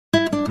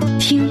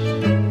听，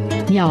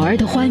鸟儿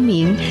的欢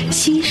鸣，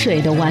溪水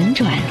的婉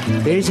转。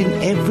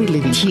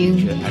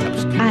听，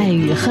爱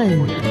与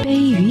恨，悲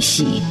与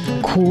喜，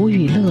苦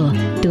与乐，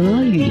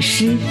得与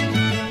失。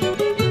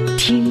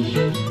听，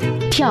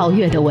跳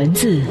跃的文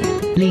字，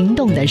灵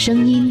动的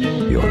声音。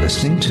You're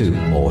listening to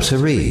More to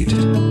Read。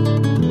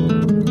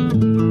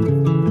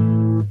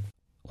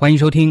 欢迎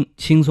收听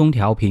轻松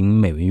调频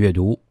美文阅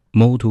读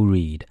More to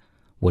Read，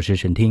 我是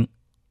沈听，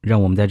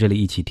让我们在这里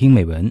一起听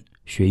美文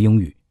学英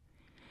语。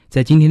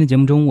在今天的节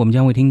目中，我们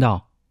将会听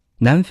到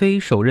南非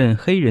首任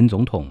黑人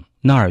总统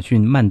纳尔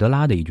逊·曼德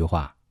拉的一句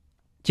话，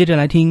接着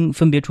来听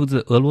分别出自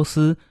俄罗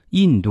斯、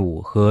印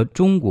度和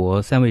中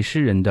国3位诗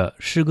人的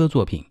诗歌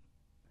作品。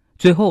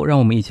最后让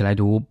我们一起来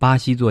读巴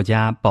西作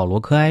家保罗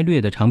·科埃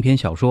略的长篇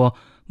小说《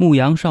牧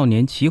羊少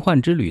年奇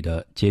幻之旅》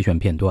的节选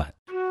片段。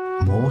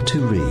 More to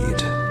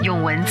Read，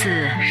 用文字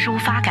抒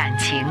发感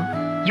情，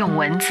用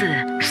文字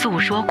诉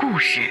说故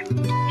事，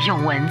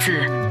用文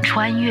字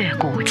穿越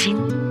古今。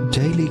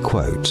 Daily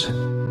Quote。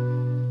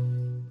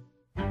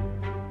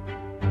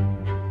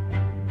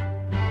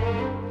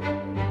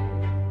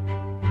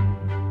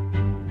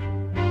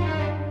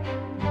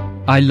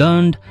 I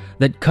learned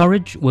that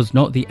courage was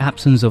not the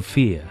absence of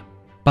fear,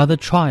 but the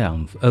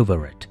triumph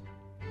over it.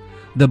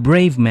 The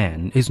brave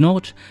man is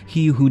not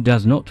he who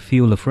does not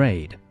feel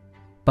afraid,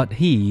 but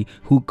he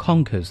who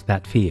conquers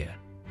that fear.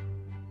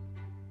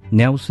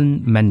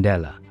 Nelson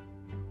Mandela。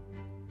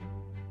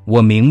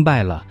 我明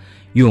白了，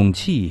勇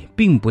气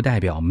并不代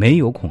表没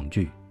有恐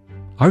惧，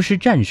而是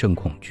战胜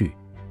恐惧。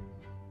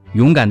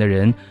勇敢的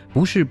人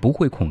不是不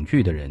会恐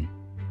惧的人，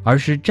而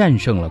是战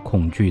胜了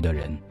恐惧的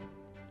人。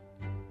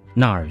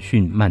纳尔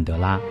逊·曼德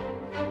拉。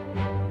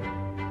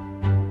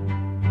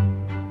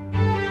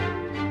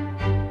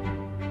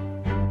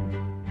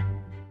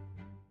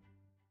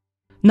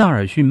纳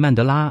尔逊·曼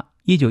德拉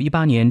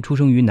1918年出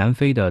生于南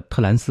非的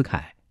特兰斯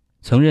凯，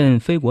曾任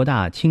非国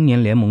大青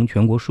年联盟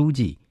全国书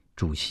记、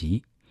主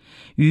席，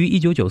于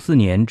1994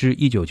年至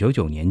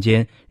1999年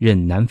间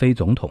任南非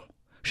总统，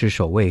是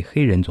首位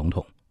黑人总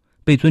统，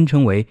被尊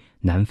称为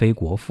南非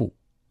国父。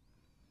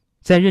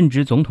在任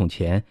职总统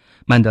前，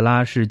曼德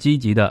拉是积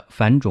极的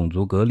反种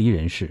族隔离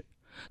人士，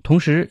同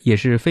时也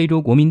是非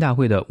洲国民大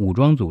会的武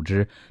装组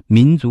织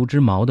民族之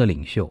矛的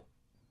领袖。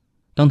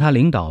当他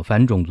领导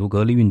反种族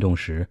隔离运动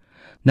时，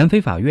南非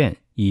法院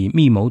以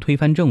密谋推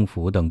翻政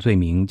府等罪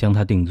名将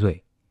他定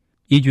罪。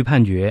依据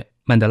判决，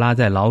曼德拉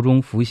在牢中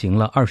服刑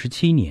了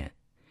27年。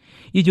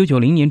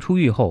1990年出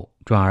狱后，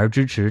转而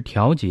支持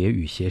调解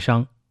与协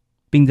商，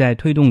并在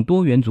推动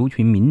多元族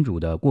群民主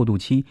的过渡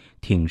期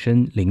挺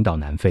身领导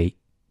南非。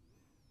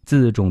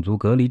自种族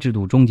隔离制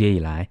度终结以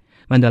来，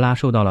曼德拉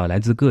受到了来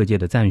自各界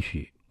的赞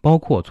许，包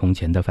括从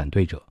前的反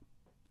对者。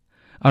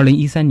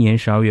2013年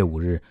12月5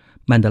日，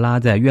曼德拉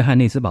在约翰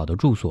内斯堡的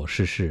住所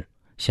逝世，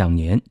享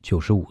年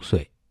95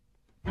岁。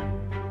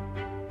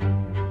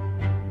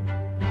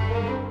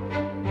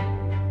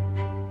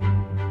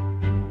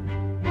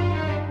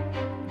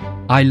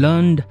I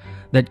learned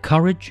that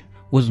courage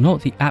was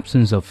not the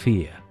absence of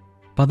fear,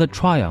 but the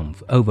triumph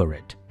over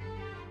it.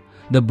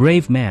 The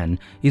brave man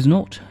is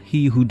not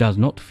he who does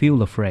not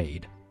feel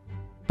afraid,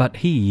 but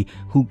he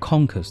who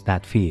conquers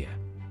that fear.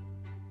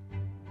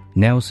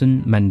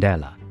 Nelson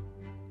Mandela。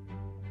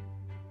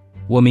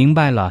 我明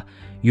白了，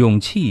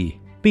勇气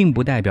并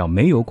不代表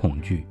没有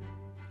恐惧，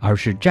而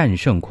是战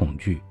胜恐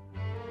惧。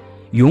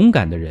勇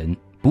敢的人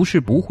不是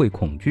不会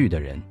恐惧的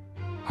人，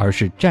而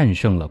是战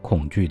胜了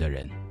恐惧的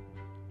人。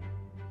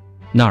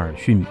纳尔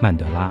逊·曼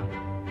德拉。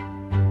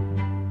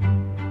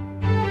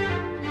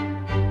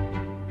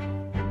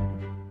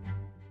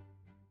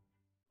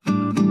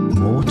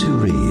More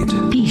to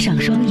Read。 闭上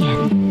双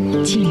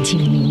眼，静静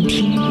聆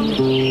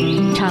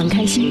听，敞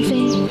开心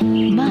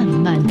扉，慢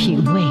慢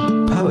品味。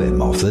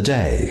 Poem of the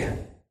Day。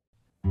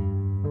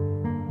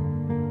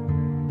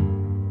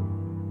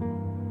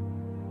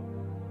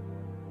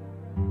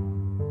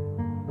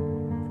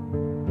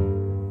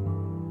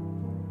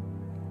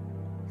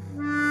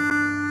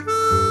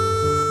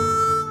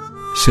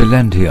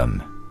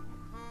 Silentium,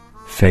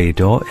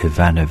 Fedor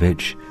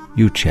Ivanovich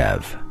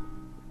Tyutchev.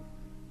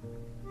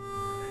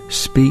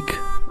 Speak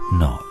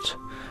not,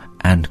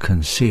 and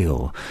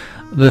conceal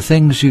the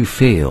things you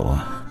feel,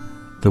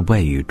 the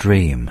way you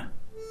dream.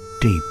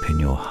 Deep in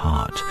your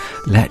heart,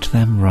 let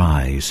them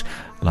rise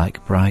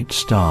like bright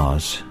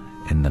stars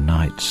in the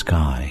night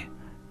sky,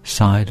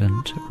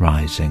 silent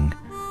rising,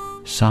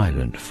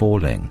 silent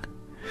falling.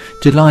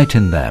 Delight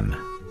in them,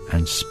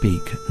 and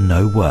speak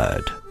no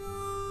word.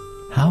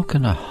 How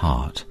can a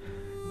heart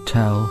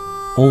tell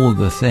all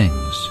the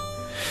things?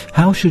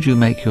 How should you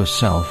make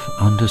yourself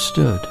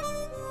understood?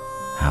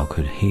 How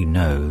could he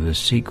know the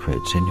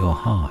secrets in your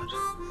heart?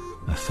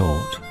 A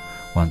thought,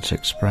 once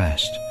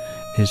expressed,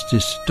 is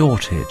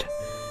distorted.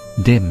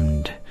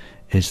 Dimmed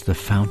is the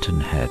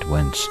fountainhead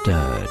when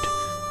stirred.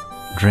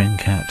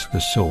 Drink at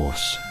the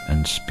source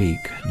and speak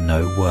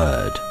no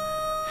word.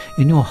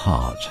 In your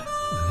heart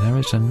there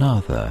is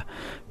another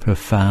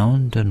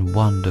profound and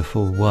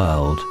wonderful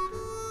world,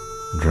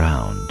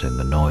 drowned in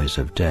the noise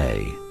of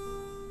day,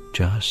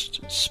 just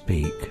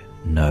speak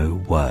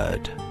no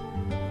word.《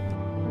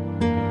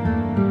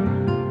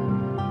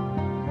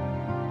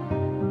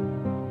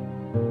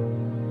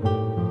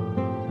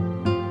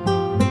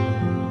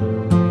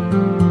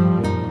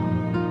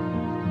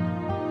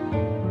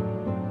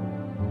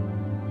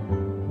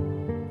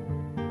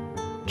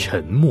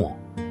沉默》，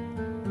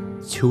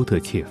丘特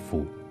切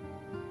夫。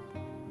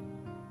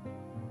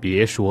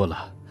别说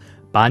了，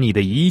把你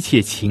的一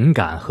切情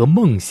感和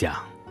梦想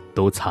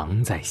都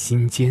藏在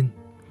心间，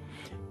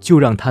就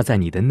让它在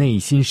你的内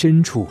心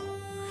深处，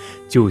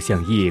就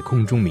像夜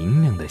空中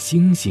明亮的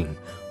星星，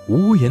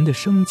无言地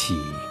升起，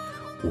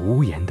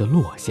无言地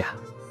落下。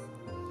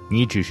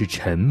你只是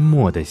沉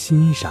默地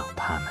欣赏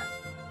它们。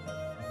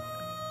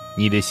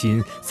你的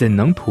心怎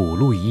能吐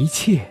露一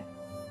切？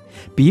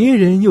别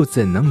人又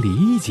怎能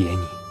理解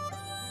你？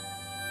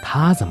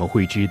他怎么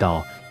会知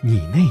道你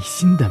内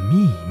心的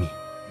秘密？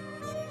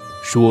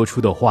说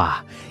出的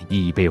话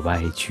已被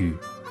歪曲，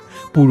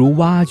不如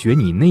挖掘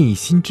你内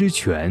心之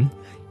泉，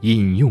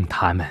引用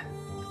它们，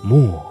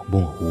默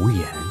默无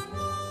言。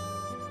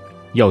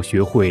要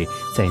学会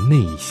在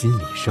内心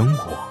里生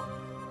活，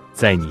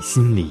在你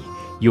心里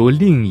有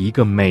另一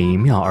个美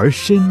妙而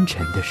深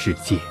沉的世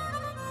界，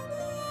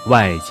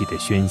外界的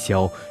喧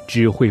嚣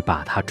只会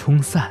把它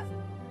冲散。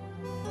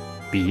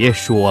别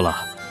说了，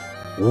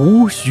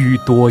无需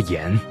多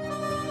言。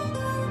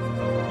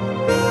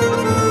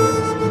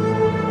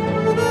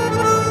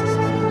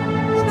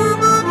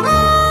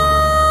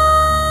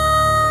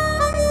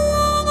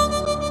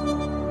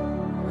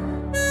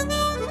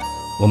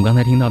我们刚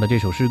才听到的这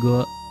首诗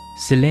歌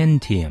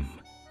Silentium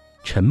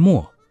沉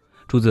默，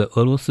出自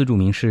俄罗斯著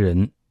名诗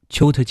人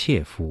丘特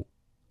切夫。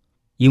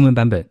英文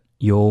版本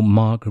由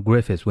Mark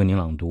Griffiths 为您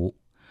朗读，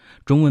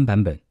中文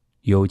版本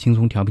由轻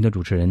松调频的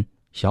主持人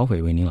小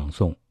斐为您朗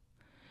诵。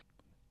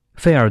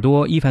费尔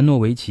多·伊凡诺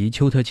维奇·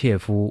丘特切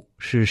夫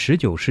是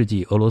19世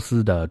纪俄罗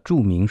斯的著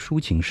名抒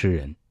情诗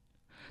人。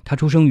他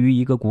出生于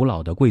一个古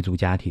老的贵族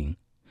家庭，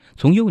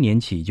从幼年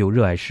起就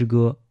热爱诗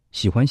歌，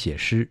喜欢写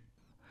诗。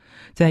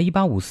在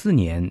1854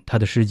年，他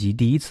的诗集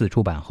第一次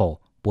出版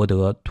后，博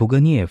得屠格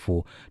涅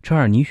夫、车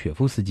尔尼雪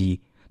夫斯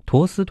基、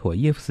陀思妥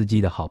耶夫斯基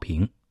的好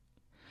评。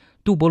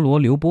杜博罗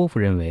·刘波夫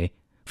认为，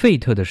费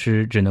特的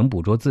诗只能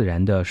捕捉自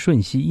然的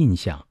瞬息印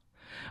象，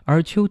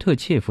而丘特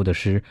切夫的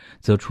诗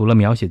则除了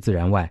描写自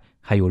然外，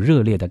还有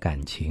热烈的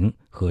感情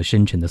和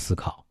深沉的思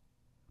考。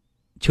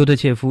丘特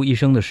切夫一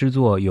生的诗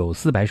作有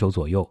400首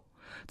左右，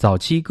早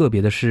期个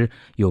别的诗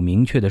有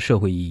明确的社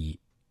会意义，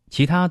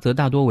其他则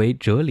大多为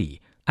哲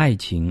理、爱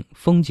情、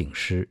风景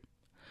诗。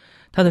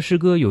他的诗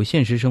歌有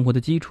现实生活的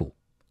基础。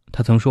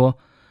他曾说，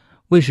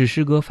为使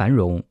诗歌繁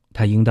荣，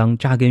它应当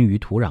扎根于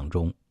土壤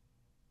中。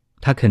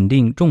他肯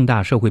定重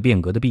大社会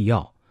变革的必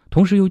要，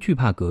同时又惧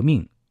怕革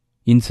命，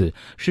因此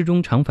诗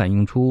中常反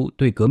映出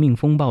对革命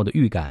风暴的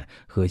预感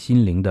和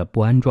心灵的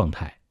不安状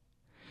态。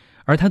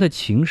而他的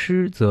情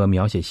诗则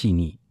描写细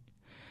腻，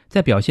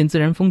在表现自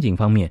然风景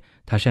方面，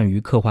他善于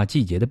刻画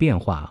季节的变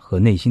化和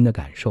内心的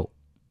感受。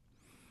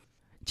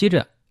接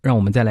着让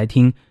我们再来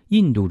听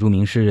印度著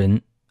名诗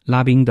人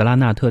拉宾德拉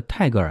纳特·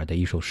泰戈尔的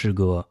一首诗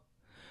歌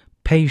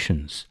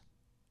Patience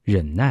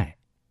忍耐。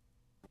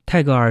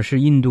泰戈尔是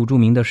印度著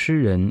名的诗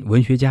人、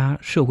文学家、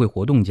社会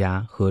活动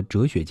家和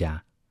哲学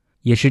家，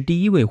也是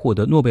第一位获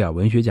得诺贝尔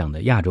文学奖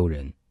的亚洲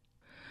人。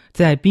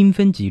在缤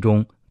纷集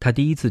中，他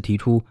第一次提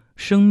出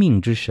生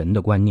命之神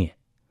的观念。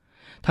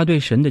他对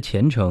神的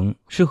虔诚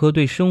是和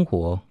对生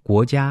活、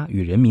国家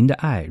与人民的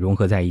爱融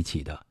合在一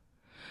起的，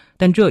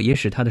但这也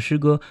使他的诗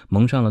歌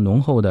蒙上了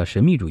浓厚的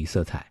神秘主义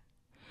色彩。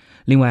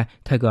另外，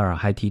泰戈尔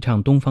还提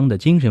倡东方的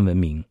精神文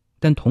明，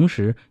但同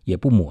时也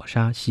不抹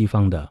杀西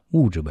方的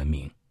物质文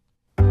明。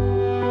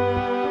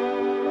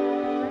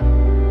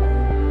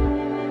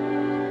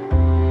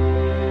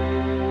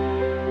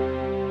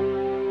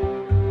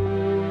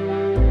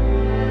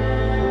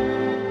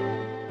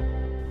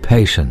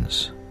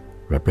Patience,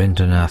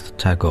 Rabindranath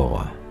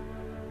Tagore.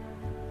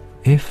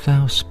 If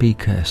thou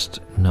speakest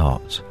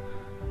not,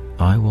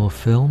 I will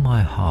fill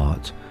my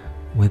heart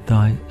with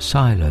thy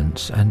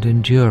silence and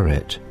endure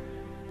it.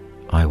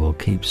 I will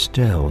keep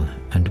still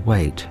and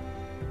wait,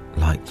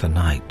 like the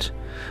night,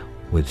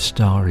 with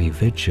starry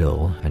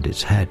vigil and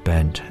its head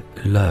bent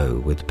low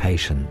with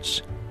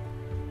patience.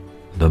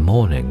 The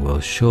morning will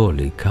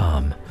surely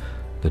come,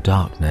 the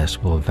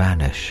darkness will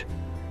vanish,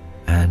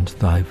 and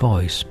thy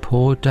voice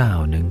pour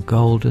down in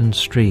golden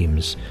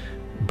streams,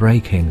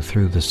 breaking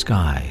through the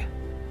sky.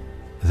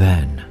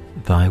 Then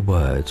thy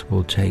words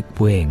will take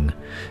wing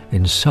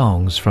in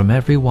songs from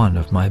every one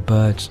of my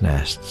birds'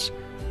 nests,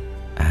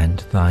 and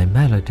thy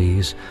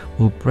melodies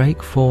will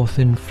break forth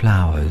in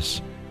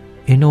flowers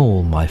in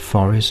all my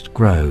forest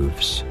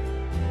groves.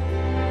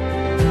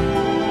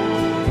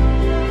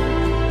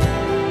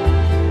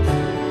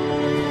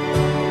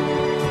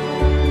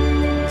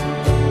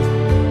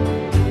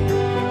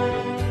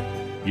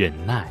 忍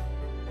耐，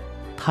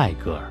泰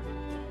戈尔。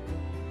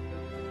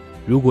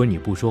如果你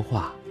不说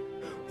话，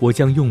我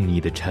将用你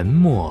的沉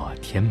默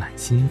填满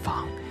心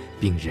房，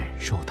并忍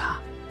受它。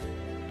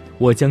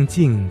我将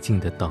静静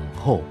地等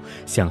候，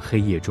像黑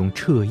夜中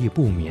彻夜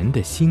不眠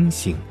的星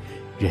星，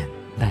忍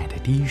耐地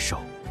低首。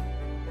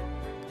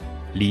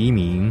黎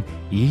明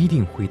一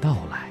定会到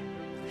来，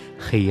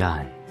黑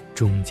暗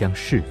终将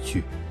逝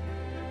去，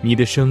你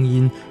的声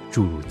音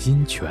注入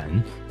金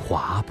泉，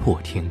划破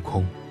天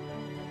空。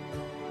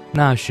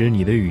那时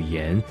你的语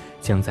言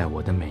将在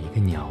我的每一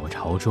个鸟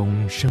巢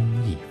中生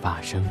意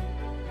发生，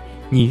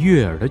你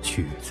悦耳的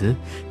曲子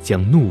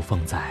将怒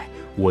放在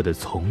我的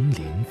丛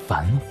林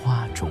繁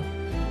花中。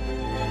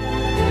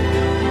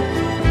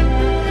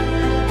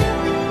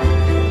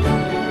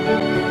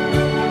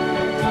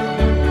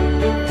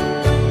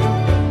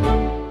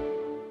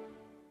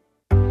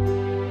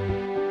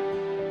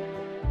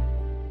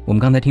我们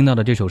刚才听到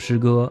的这首诗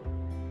歌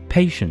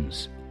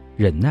Patience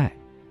忍耐，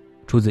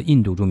出自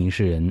印度著名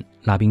诗人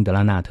拉宾德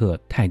拉纳特·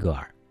泰戈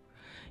尔，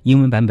英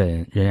文版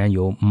本仍然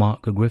由 Mark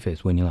Griffiths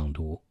为您朗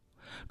读，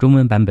中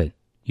文版本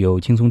由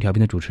轻松调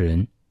频的主持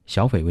人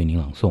小斐为您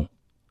朗诵。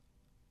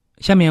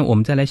下面我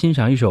们再来欣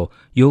赏一首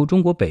由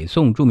中国北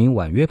宋著名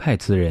婉约派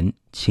词人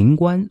秦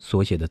观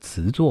所写的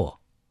词作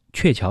《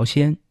鹊桥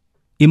仙》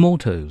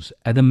 Immortals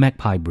at the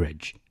Magpie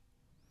Bridge。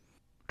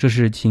 这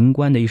是秦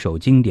观的一首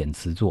经典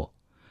词作，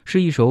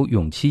是一首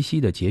咏七夕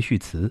的节序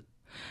词，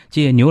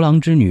借牛郎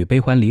织女悲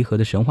欢离合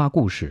的神话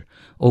故事，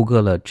讴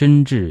歌了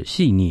真挚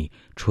细腻、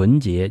纯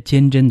洁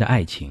坚贞的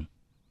爱情。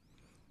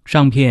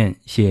上片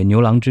写牛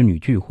郎织女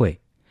聚会，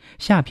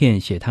下片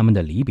写他们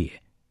的离别，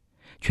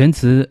全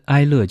词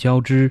哀乐交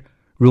织，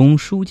融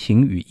抒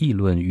情与议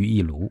论于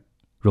一炉，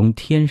融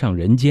天上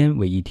人间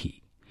为一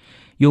体，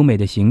优美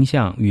的形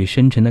象与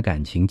深沉的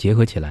感情结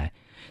合起来，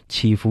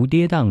起伏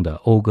跌宕地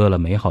讴歌了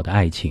美好的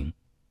爱情。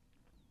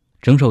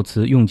整首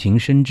词用情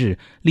深挚，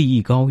立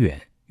意高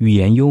远，语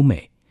言优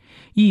美，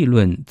议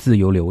论自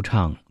由流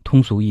畅，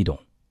通俗易懂，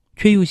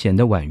却又显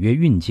得婉约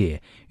蕴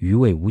藉，余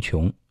味无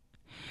穷。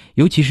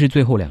尤其是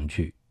最后两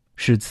句，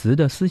使词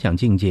的思想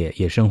境界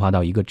也升华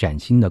到一个崭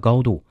新的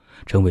高度，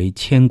成为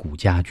千古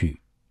佳句。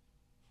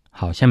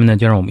好，下面呢，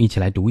就让我们一起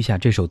来读一下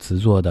这首词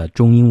作的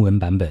中英文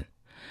版本。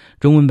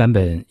中文版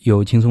本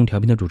由轻松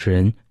调频的主持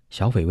人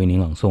小斐为您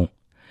朗诵，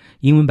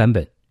英文版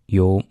本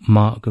由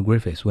Mark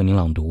Griffiths 为您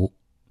朗读，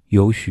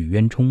由许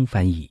渊冲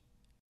翻译。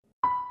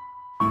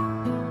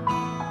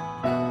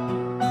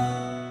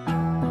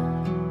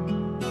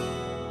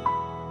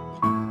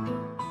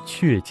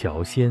鹊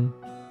桥仙，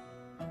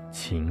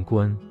秦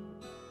观。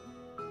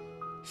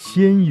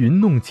纤云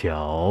弄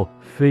巧，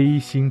飞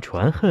星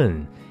传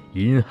恨，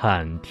银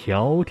汉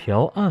迢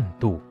迢暗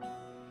度。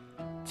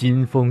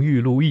金风玉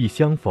露一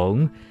相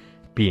逢，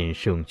便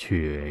胜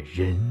却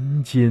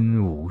人间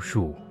无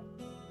数。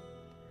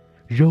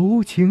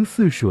柔情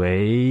似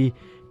水，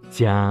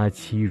佳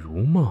期如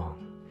梦，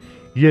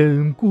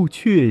忍顾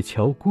鹊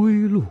桥归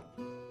路。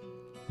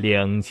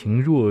两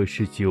情若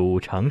是久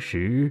长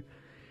时，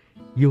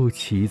又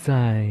岂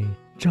在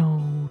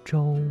朝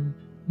朝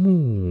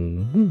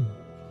暮暮。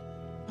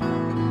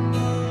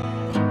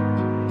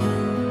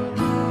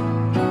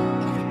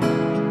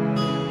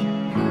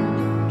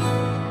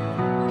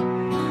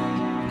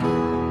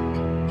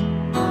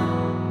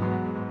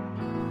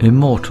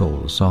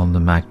Immortals on the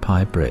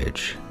Magpie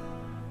Bridge,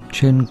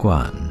 Chin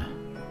Guan.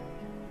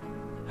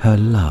 Her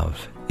love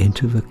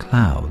into the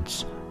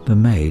clouds the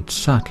maid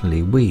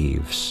subtly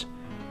weaves,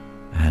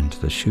 and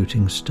the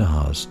shooting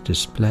stars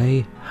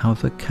display how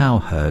the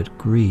cowherd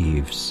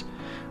grieves,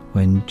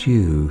 when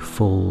dew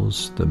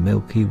falls the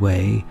Milky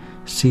Way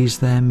sees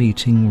their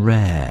meeting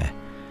rare.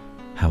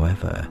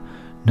 However,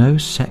 no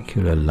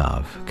secular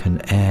love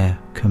can e'er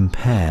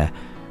compare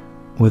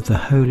with the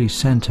holy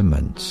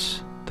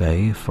sentiments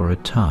they for a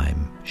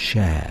time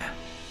share.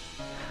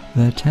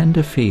 Their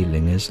tender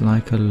feeling is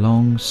like a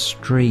long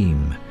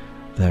stream,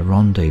 their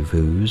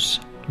rendezvous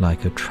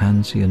like a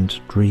transient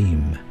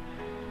dream.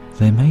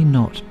 They may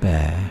not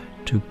bear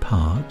to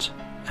part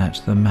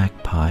at the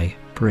Magpie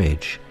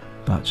Bridge,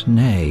 but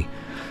nay,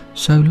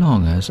 so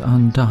long as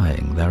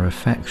undying their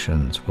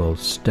affections will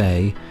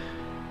stay,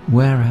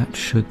 whereat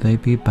should they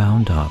be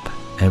bound up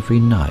every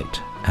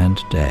night and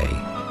day.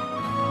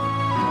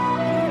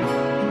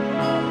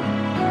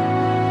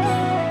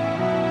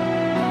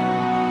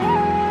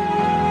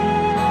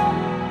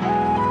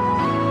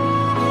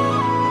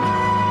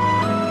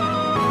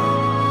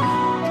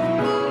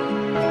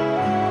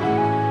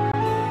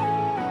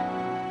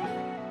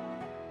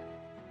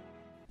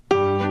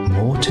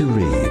 More to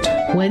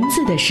read. 文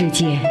字的世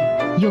界，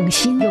用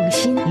心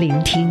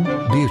聆听。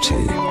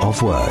Beauty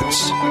of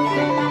words.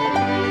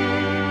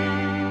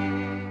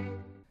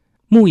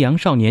 牧羊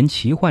少年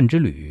奇幻之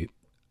旅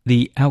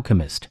The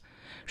Alchemist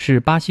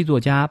是巴西作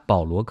家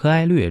保罗·科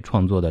埃略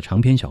创作的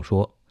长篇小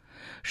说，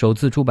首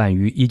次出版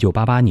于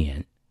1988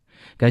年。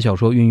该小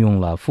说运用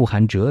了富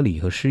含哲理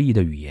和诗意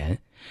的语言，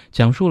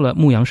讲述了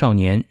牧羊少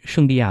年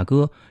圣地亚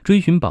哥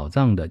追寻宝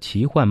藏的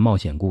奇幻冒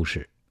险故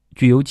事，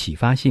具有启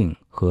发性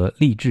和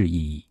励志意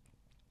义。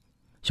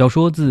小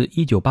说自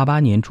1988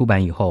年出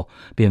版以后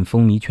便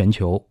风靡全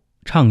球，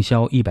畅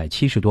销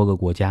170多个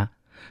国家，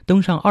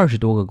登上20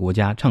多个国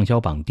家畅销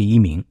榜第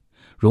1名，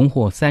荣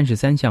获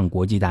33项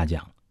国际大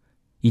奖，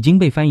已经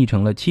被翻译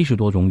成了70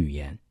多种语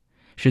言，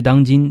是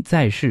当今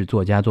在世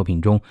作家作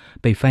品中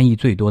被翻译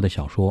最多的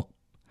小说。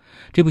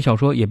这部小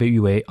说也被誉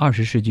为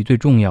20世纪最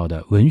重要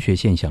的文学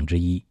现象之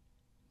一。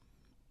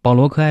保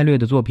罗·柯艾略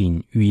的作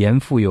品语言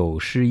富有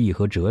诗意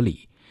和哲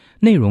理，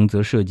内容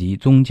则涉及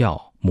宗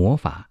教、魔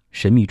法、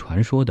神秘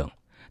传说等，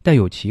带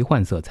有奇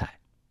幻色彩。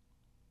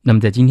那么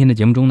在今天的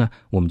节目中呢，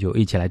我们就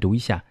一起来读一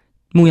下《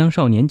牧羊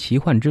少年奇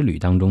幻之旅》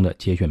当中的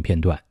节选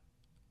片段。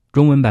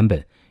中文版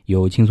本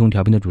由轻松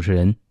调频的主持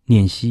人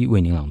念希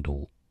为您朗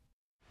读。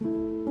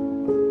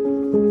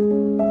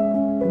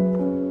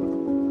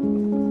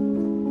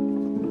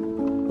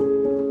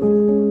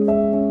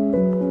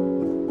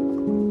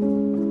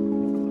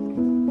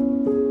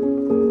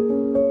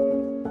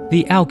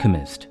The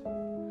Alchemist,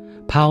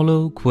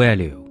 Paulo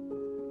Coelho.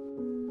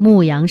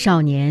 牧羊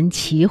少年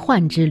奇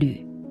幻之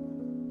旅，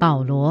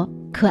保罗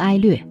·柯埃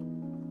略。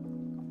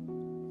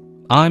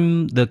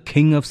I'm the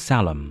king of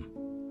Salem,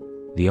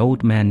 the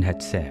old man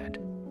had said.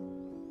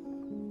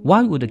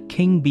 Why would a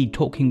king be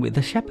talking with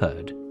a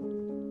shepherd?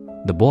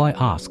 The boy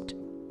asked,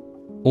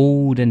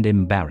 awed and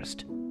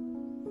embarrassed.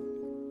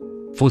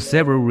 For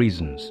several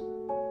reasons,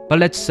 but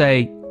let's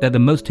say that the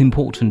most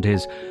important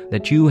is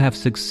that you have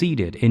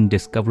succeeded in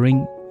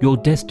discovering your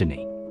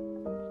destiny.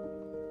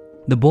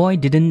 The boy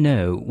didn't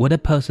know what a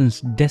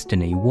person's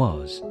destiny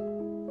was.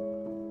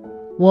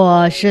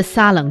 我是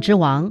撒冷之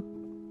王，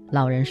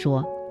老人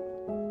说。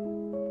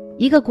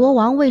一个国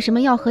王为什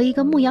么要和一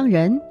个牧羊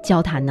人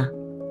交谈呢？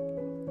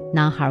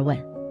男孩问，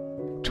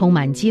充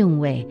满敬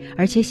畏，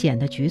而且显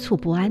得局促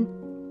不安。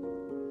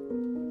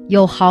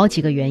有好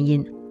几个原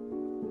因，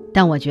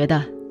但我觉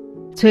得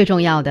最重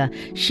要的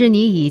是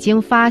你已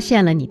经发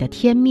现了你的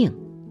天命。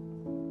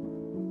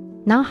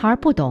男孩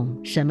不懂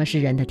什么是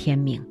人的天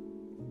命。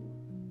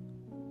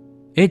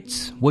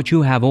It's what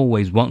you have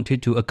always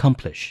wanted to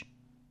accomplish.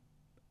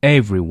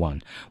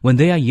 Everyone, when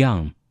they are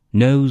young,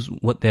 knows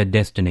what their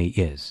destiny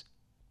is.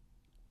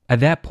 At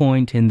that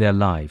point in their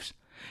lives,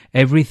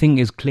 everything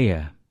is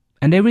clear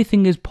and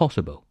everything is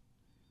possible.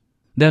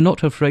 They're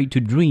not afraid to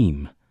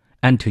dream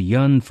and to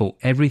yearn for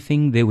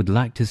everything they would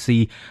like to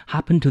see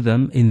happen to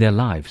them in their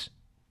lives.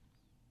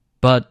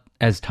 But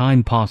as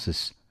time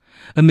passes,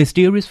 a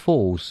mysterious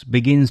force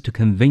begins to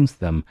convince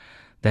them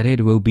that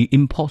it will be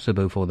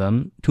impossible for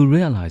them to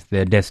realize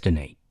their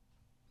destiny.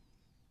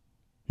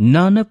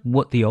 None of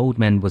what the old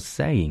man was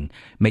saying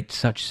made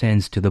such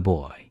sense to the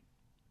boy,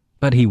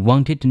 but he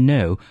wanted to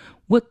know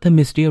what the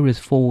mysterious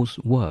force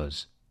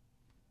was.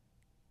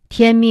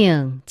 天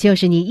命就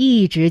是你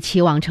一直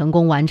期望成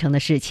功完成的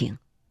事情。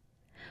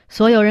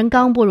所有人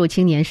刚步入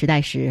青年时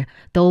代时，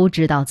都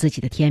知道自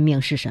己的天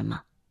命是什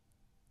么。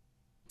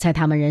在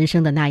他们人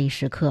生的那一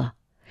时刻，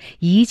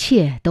一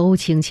切都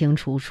清清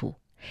楚楚，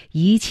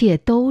一切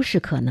都是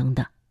可能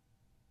的。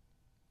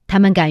他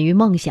们敢于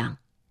梦想，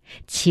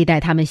期待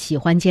他们喜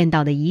欢见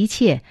到的一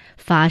切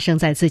发生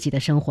在自己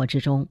的生活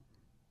之中。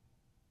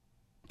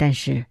但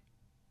是，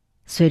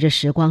随着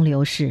时光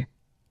流逝，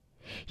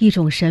一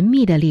种神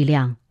秘的力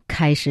量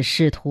开始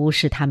试图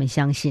使他们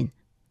相信，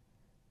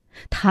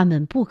他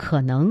们不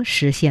可能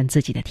实现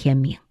自己的天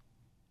命。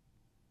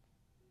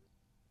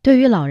对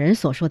于老人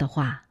所说的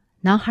话，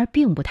男孩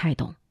并不太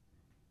懂，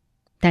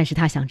但是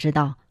他想知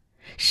道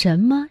什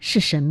么是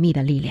神秘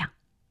的力量。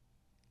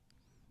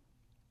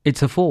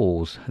It's a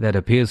force that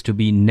appears to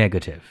be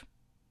negative,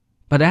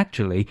 but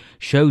actually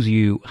shows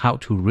you how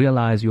to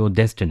realize your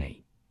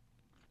destiny.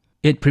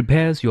 It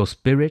prepares your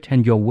spirit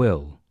and your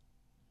will,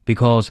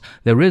 because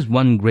there is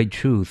one great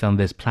truth on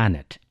this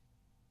planet.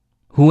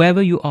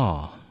 Whoever you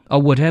are,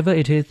 or whatever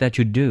it is that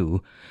you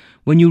do,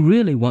 when you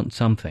really want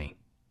something,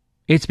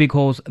 it's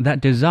because that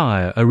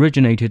desire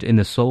originated in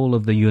the soul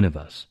of the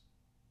universe.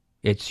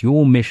 It's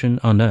your mission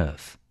on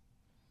Earth.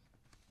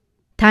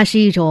 它是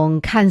一种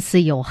看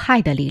似有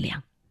害的力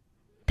量，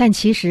但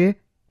其实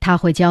它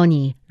会教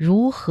你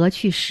如何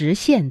去实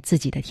现自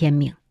己的天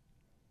命。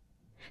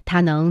它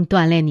能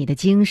锻炼你的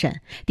精神，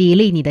砥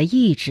砺你的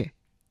意志。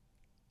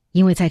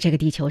因为在这个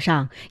地球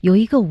上有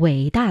一个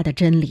伟大的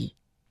真理，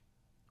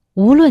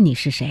无论你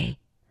是谁，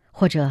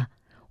或者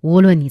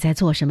无论你在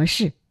做什么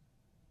事，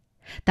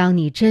当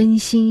你真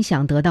心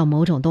想得到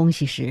某种东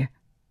西时，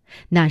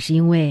那是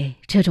因为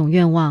这种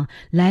愿望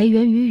来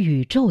源于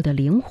宇宙的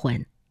灵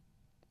魂，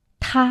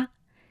它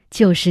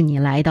就是你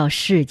来到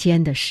世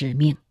间的使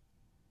命。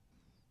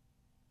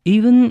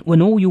Even when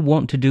all you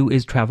want to do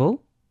is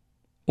travel?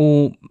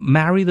 Or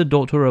marry the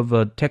daughter of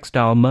a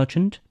textile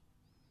merchant?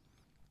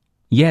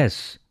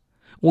 Yes,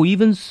 or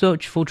even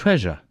search for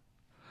treasure.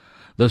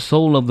 The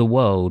soul of the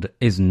world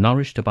is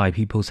nourished by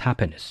people's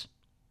happiness,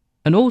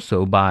 and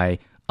also by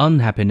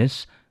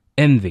unhappiness,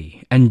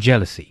 envy, and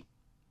jealousy.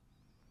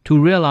 To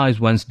realize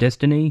one's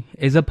destiny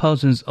is a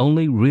person's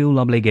only real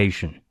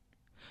obligation.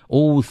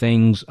 All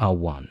things are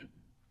one.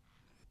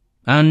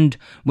 And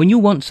when you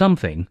want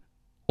something,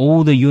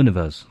 all the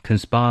universe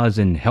conspires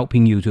in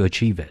helping you to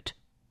achieve it.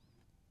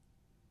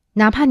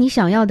 哪怕你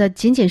想要的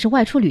仅仅是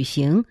外出旅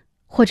行，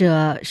或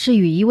者是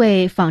与一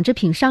位纺织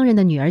品商人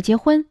的女儿结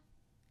婚，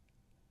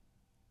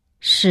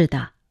是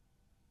的，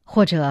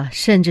或者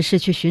甚至是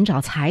去寻找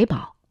财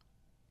宝。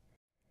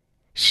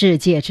世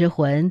界之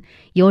魂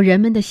由人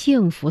们的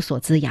幸福所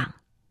滋养，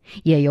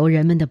也由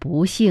人们的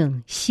不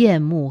幸、羡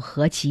慕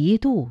和嫉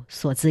妒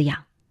所滋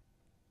养。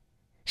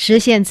实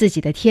现自己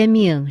的天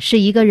命是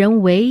一个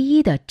人唯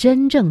一的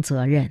真正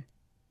责任，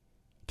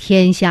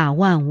天下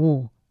万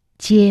物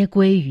皆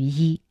归于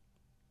一。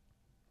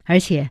而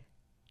且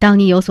当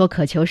你有所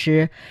渴求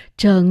时，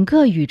整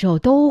个宇宙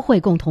都会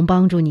共同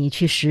帮助你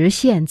去实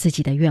现自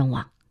己的愿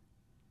望。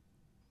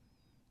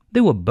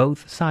 They were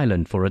both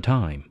silent for a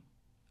time,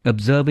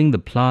 observing the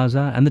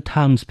plaza and the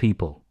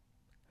townspeople.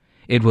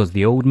 It was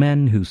the old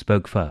man who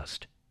spoke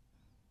first.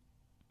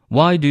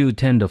 "Why do you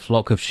tend a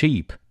flock of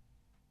sheep?"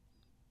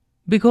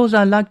 "Because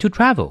I like to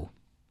travel."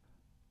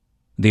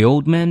 The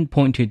old man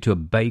pointed to a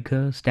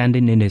baker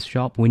standing in his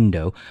shop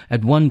window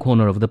at one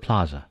corner of the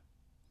plaza.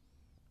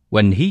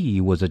 When he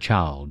was a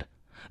child,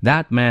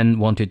 that man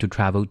wanted to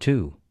travel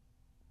too,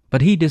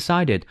 but he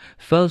decided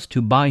first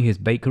to buy his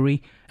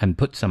bakery and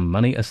put some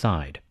money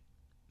aside.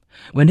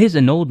 When he's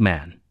an old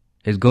man,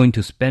 he's going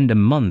to spend a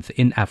month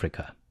in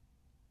Africa.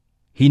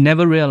 He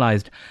never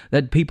realized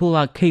that people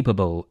are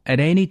capable at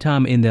any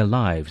time in their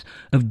lives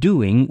of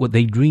doing what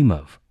they dream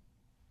of.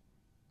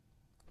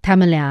 他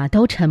们俩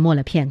都沉默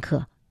了片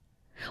刻，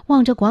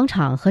望着广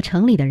场和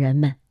城里的人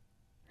们。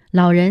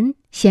老人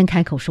先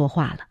开口说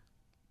话了：“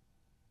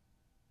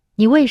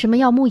你为什么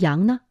要牧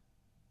羊呢？”“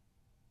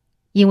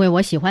因为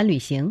我喜欢旅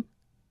行。”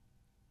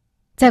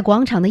在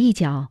广场的一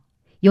角，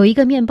有一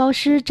个面包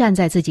师站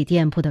在自己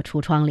店铺的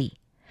橱窗里，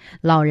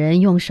老人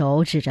用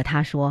手指着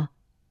他说：“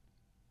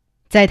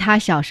在他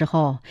小时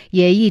候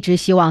也一直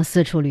希望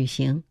四处旅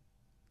行，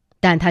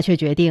但他却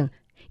决定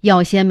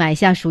要先买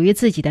下属于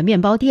自己的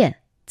面包店，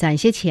攒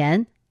些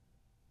钱，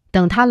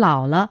等他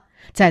老了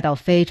再到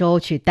非洲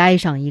去待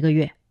上1个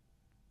月。”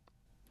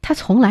他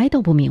从来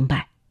都不明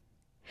白，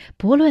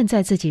不论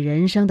在自己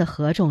人生的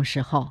何种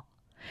时候，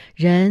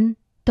人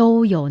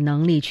都有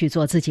能力去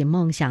做自己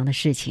梦想的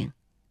事情。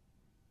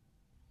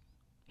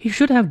 "He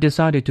should have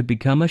decided to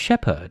become a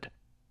shepherd,"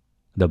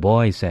 the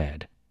boy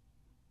said.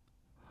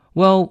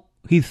 "Well,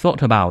 he thought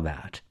about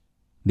that,"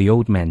 the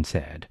old man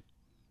said.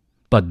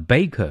 "But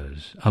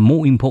bakers are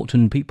more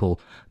important people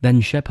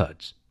than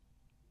shepherds.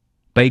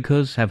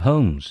 Bakers have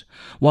homes,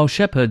 while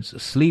shepherds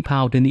sleep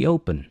out in the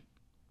open.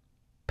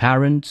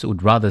 Parents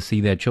would rather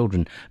see their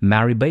children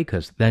marry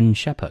bakers than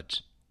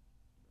shepherds."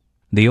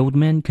 The old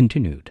man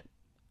continued.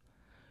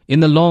 "In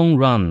the long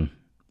run,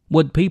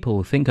 what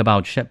people think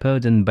about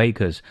shepherds and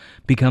bakers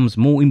becomes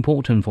more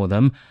important for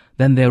them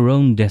than their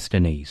own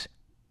destinies."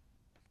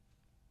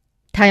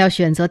 他要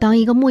选择当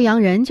一个牧羊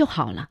人就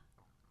好了，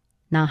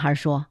男孩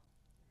说。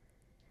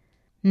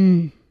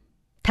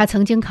他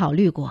曾经考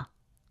虑过。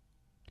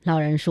老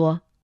人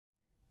说，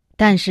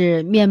但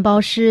是面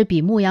包师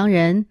比牧羊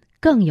人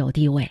更有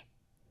地位。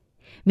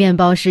面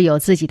包师有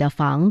自己的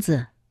房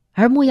子，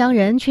而牧羊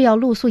人却要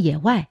露宿野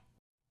外。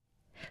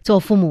做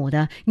父母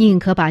的宁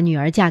可把女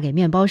儿嫁给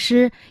面包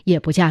师，也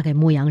不嫁给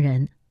牧羊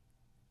人。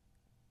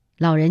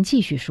老人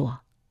继续说，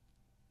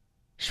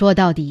说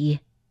到底，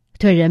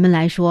对人们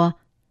来说，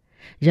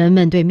人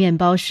们对面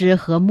包师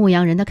和牧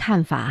羊人的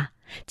看法，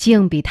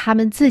竟比他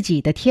们自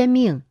己的天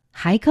命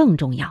还更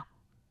重要。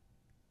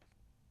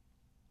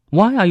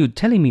 Why are you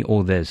telling me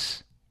all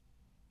this?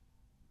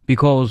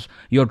 Because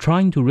you're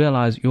trying to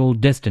realize your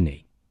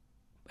destiny,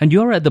 and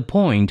you're at the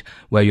point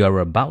where you're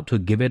about to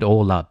give it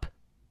all up.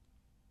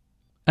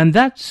 And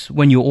that's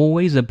when you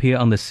always appear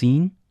on the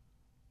scene?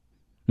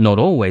 Not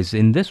always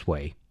in this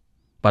way,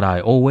 but I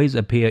always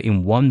appear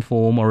in one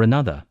form or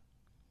another.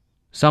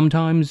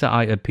 Sometimes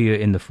I appear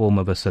in the form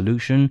of a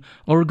solution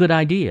or a good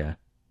idea.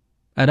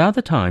 At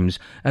other times,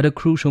 at a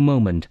crucial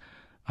moment,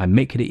 I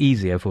make it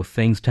easier for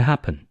things to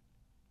happen.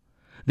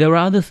 There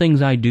are other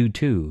things I do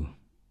too,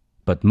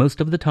 but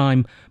most of the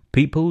time,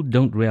 people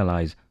don't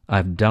realize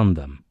I've done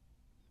them.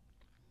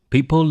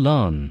 People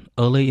learn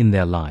early in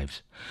their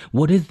lives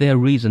what is their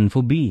reason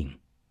for being,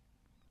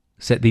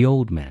 said the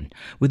old man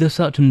with a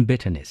certain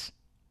bitterness.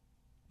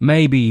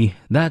 Maybe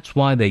that's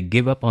why they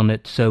give up on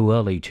it so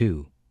early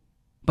too,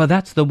 but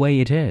that's the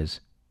way it is.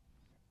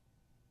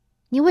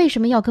 你为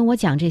什么要跟我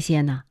讲这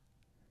些呢？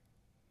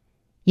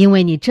因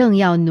为你正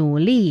要努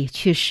力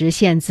去实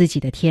现自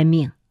己的天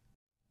命，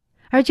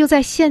而就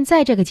在现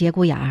在这个节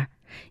骨眼儿，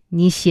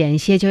你险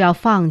些就要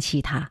放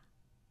弃它。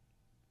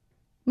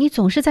你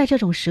总是在这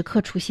种时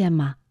刻出现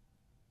吗？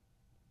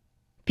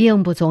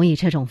并不总以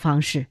这种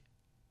方式，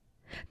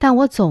但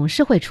我总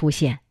是会出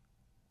现，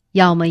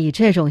要么以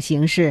这种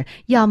形式，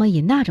要么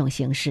以那种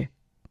形式。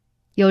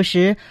有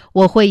时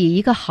我会以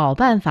一个好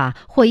办法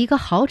或一个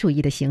好主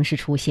意的形式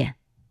出现。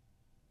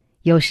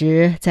有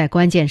时在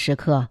关键时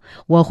刻，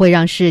我会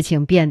让事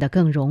情变得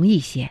更容易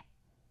些。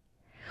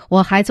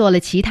我还做了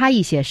其他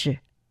一些事，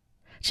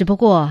只不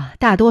过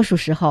大多数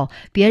时候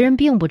别人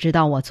并不知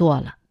道我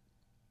做了。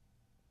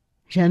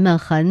人们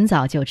很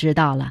早就知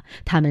道了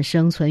他们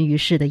生存于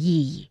世的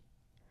意义。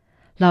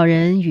老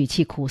人语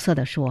气苦涩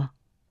地说，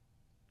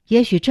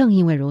也许正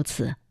因为如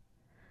此，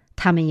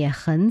他们也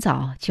很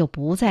早就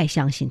不再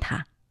相信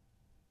他。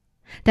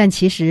但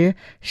其实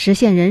实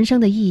现人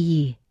生的意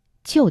义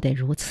就得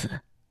如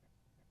此。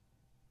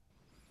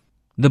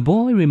The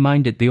boy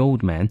reminded the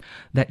old man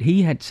that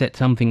he had said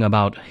something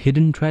about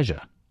hidden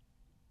treasure.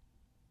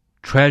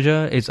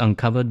 Treasure is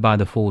uncovered by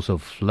the force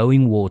of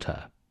flowing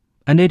water,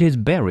 and it is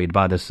buried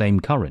by the same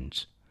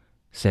currents,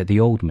 said the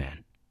old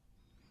man.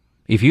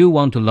 If you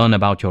want to learn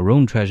about your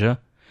own treasure,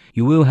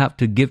 you will have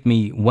to give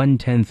me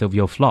 1/10 of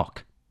your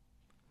flock.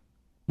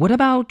 What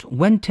about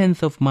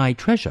 1/10 of my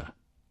treasure?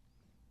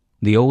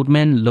 The old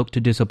man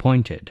looked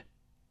disappointed.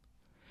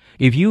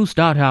 If you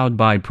start out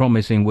by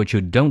promising what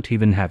you don't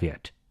even have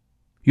yet,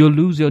 you'll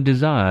lose your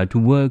desire to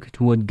work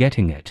toward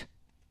getting it.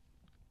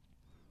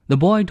 The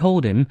boy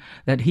told him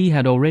that he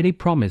had already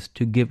promised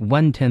to give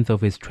 1/10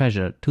 of his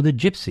treasure to the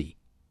gypsy.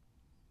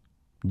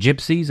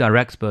 Gypsies are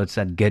experts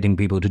at getting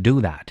people to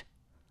do that,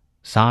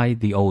 sighed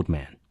the old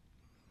man.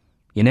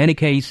 In any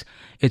case,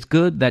 it's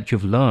good that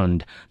you've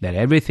learned that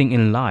everything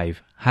in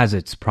life has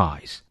its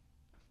price.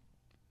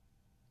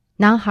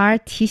 男孩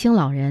提醒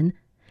老人，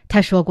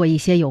他说过一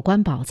些有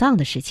关宝藏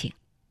的事情。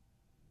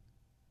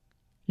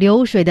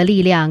流水的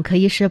力量可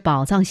以使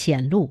宝藏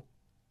显露，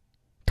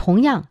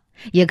同样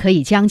也可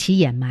以将其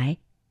掩埋。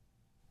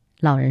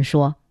老人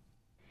说，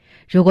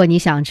如果你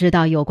想知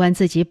道有关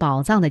自己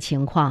宝藏的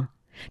情况，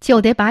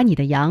就得把你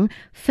的羊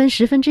分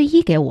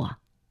1/10给我。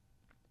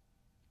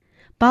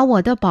把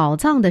我的宝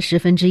藏的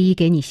1/10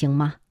给你行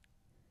吗？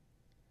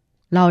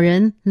老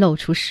人露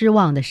出失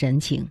望的神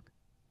情。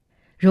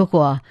如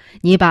果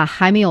你把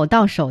还没有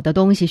到手的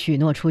东西许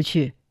诺出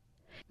去，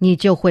你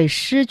就会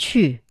失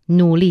去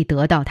努力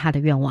得到他的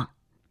愿望。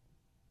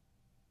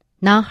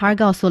男孩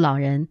告诉老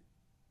人，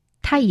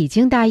他已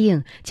经答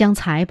应将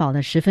财宝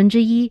的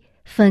1/10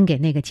分给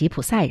那个吉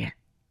普赛人。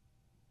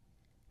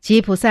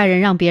吉普赛人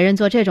让别人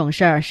做这种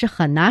事儿是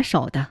很拿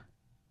手的，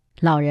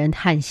老人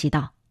叹息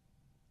道。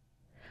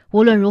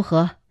无论如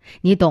何，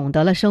你懂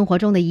得了生活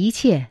中的一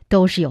切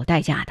都是有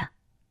代价的，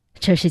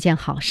这是件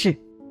好事。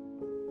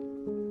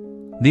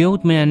The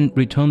old man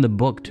returned the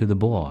book to the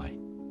boy.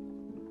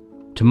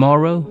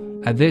 Tomorrow,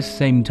 at this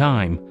same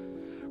time,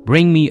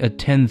 bring me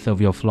 1/10 of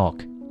your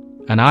flock,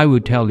 and I will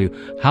tell you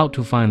how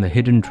to find the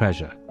hidden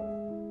treasure.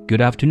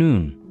 Good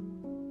afternoon.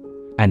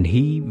 And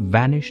he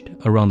vanished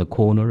around the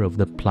corner of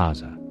the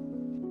plaza.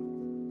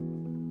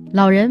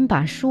 老人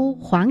把书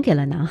还给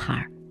了男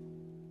孩。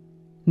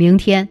明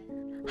天，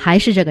还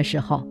是这个时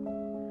候，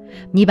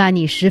你把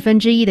你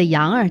1/10的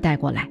羊儿带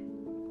过来，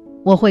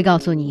我会告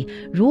诉你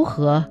如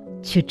何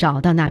去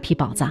找到那批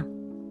宝藏。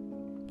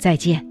再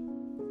见。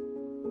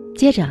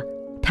接着，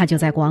他就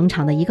在广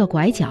场的一个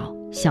拐角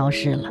消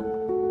失了。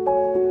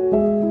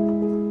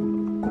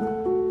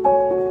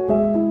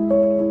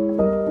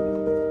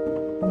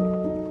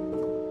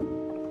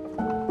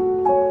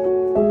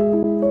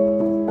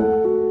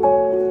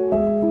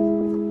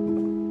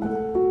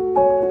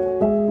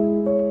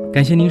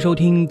感谢您收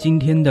听今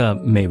天的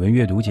美文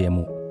阅读节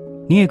目。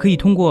你也可以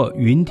通过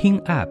云听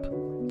App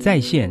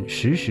在线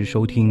实时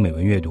收听美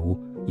文阅读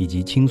以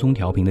及轻松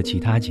调频的其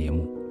他节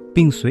目，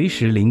并随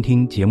时聆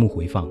听节目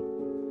回放。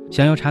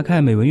想要查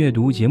看美文阅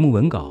读节目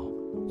文稿，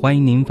欢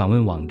迎您访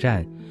问网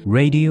站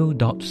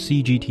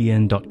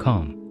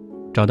radio.cgtn.com，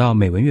 找到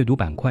美文阅读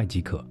板块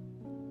即可。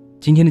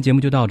今天的节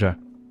目就到这儿，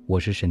我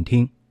是沈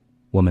听，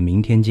我们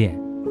明天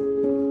见。